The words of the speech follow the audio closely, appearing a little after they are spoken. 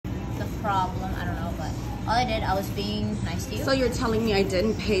problem. I don't know, but all I did, I was being nice to you. So you're telling me I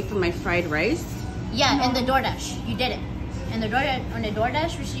didn't pay for my fried rice? Yeah, no. And the DoorDash, you did it. And the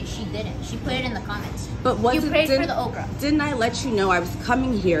DoorDash receipt, she didn't. She put it in the comments. But you paid for the okra. Didn't I let you know I was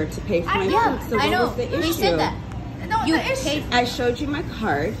coming here to pay for my food? So I know. What was the issue? We said that. No, you paid. I showed you my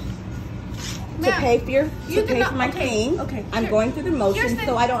card to pay for my thing. Okay. I'm going through the motions,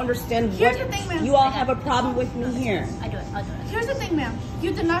 so I don't understand what you all have a problem with me here. I'll do it. Here's the thing, ma'am.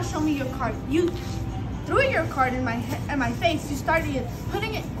 You did not show me your card. You threw your card in my face. You started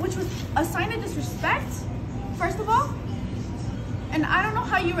putting it, which was a sign of disrespect, first of all. And I don't know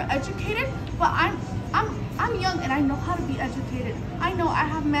how you were educated, but I'm young and I know how to be educated. I know I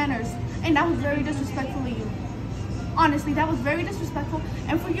have manners, and that was very disrespectful of you. Honestly, that was very disrespectful.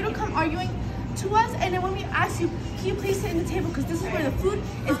 And for you to come arguing to us, and then when we ask you, can you please sit in the table because this is where the food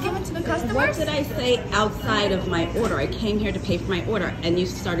is given to the customers? What did I say outside of my order? I came here to pay for my order, and you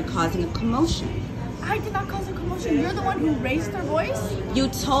started causing a commotion. I did not cause a commotion. You're the one who raised her voice. You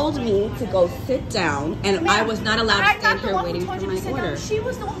told me to go sit down, and I was not allowed to stand here waiting for my order. She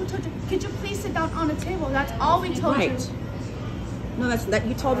was the one who told you, could you please sit down on the table? That's all we told you. No, that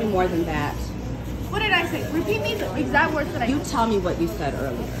you told me more than that. What did I say? Repeat me the exact words that I said. You tell me what you said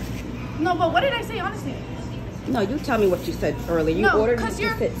earlier. No, but what did I say, honestly? No, you tell me what you said earlier. You ordered me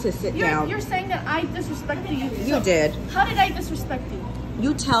to sit down. You're saying that I disrespected you. You did. How did I disrespect you?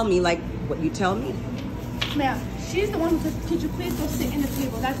 You tell me like what you tell me. Ma'am, she's the one who said, could you please go sit in the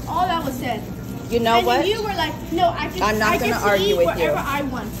table? That's all that was said. You know what? And you were like, no, I'm not going to argue with you. Wherever I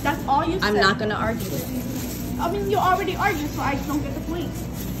want. That's all you said. I'm not going to argue with you. I mean, you already argued, so I don't get the point.